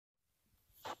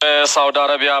ሳውዲ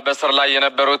አረቢያ በስር ላይ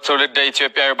የነበሩት ትውልደ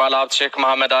ኢትዮጵያዊ ባለሀብት ሼክ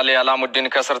መሐመድ አሊ አልአሙዲን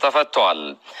ከስር ተፈተዋል።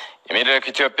 የሚድሮክ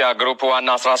ኢትዮጵያ ግሩፕ ዋና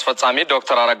ስራ አስፈጻሚ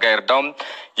ዶክተር አረጋ ይርዳው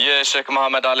የሼክ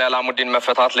መሐመድ አሊ አልአሙዲን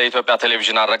መፈታት ለኢትዮጵያ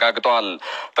ቴሌቪዥን አረጋግጠዋል።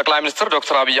 ጠቅላይ ሚኒስትር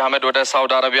ዶክተር አብይ አህመድ ወደ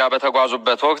ሳውዲ አረቢያ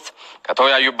በተጓዙበት ወቅት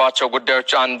ከተወያዩባቸው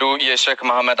ጉዳዮች አንዱ የሼክ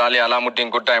መሐመድ አሊ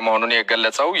አልአሙዲን ጉዳይ መሆኑን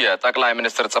የገለጸው የጠቅላይ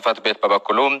ሚኒስትር ጽህፈት ቤት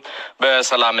በበኩሉ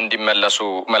በሰላም እንዲመለሱ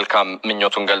መልካም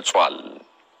ምኞቱን ገልጿል።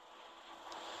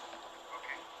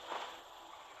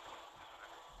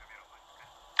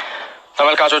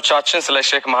 ተመልካቾቻችን ስለ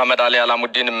ሼክ መሐመድ አሊ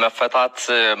አልአሙዲን መፈታት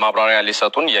ማብራሪያ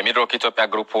ሊሰጡን የሚድሮክ ኢትዮጵያ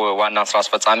ግሩፕ ዋና ስራ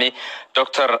አስፈጻሚ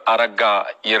ዶክተር አረጋ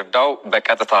ይርዳው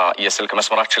በቀጥታ የስልክ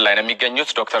መስመራችን ላይ ነው የሚገኙት።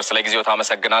 ዶክተር ስለ ጊዜው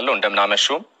ታመሰግናለሁ። እንደምን አመሹ?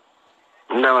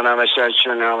 እንደምን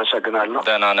አመሻችሁ ነው። አመሰግናለሁ።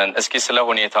 ደህና ነን። እስኪ ስለ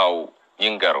ሁኔታው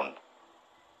ይንገሩን።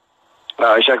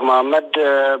 ሼክ መሐመድ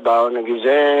በአሁኑ ጊዜ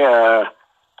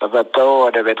ተፈተው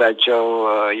ወደ ቤታቸው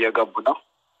እየገቡ ነው።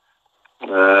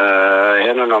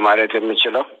 ይሄን ነው ማለት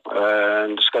የምችለው።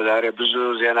 እስከዛሬ ብዙ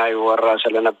ዜና ይወራ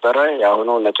ስለነበረ ያሁኑ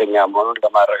እውነተኛ መሆኑን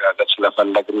ለማረጋገጥ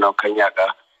ስለፈለግን ነው ከኛ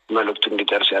ጋር መልእክቱ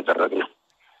እንዲደርስ ያደረግነው።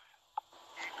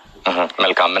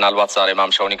 መልካም። ምናልባት ዛሬ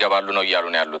ማምሻውን ይገባሉ ነው እያሉ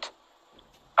ነው ያሉት?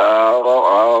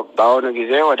 በአሁኑ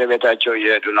ጊዜ ወደ ቤታቸው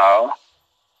እየሄዱ ነው።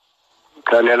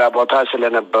 ከሌላ ቦታ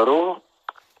ስለነበሩ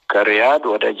ከሪያድ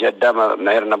ወደ ጀዳ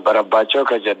መሄድ ነበረባቸው።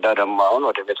 ከጀዳ ደግሞ አሁን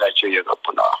ወደ ቤታቸው እየገቡ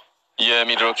ነው።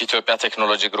 የሚድሮክ ኢትዮጵያ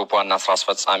ቴክኖሎጂ ግሩፕ ዋና ስራ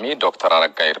አስፈጻሚ ዶክተር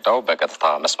አረጋ ይርዳው በቀጥታ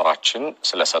መስመራችን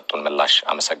ስለሰጡን ምላሽ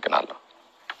አመሰግናለሁ።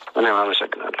 እኔም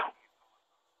አመሰግናለሁ።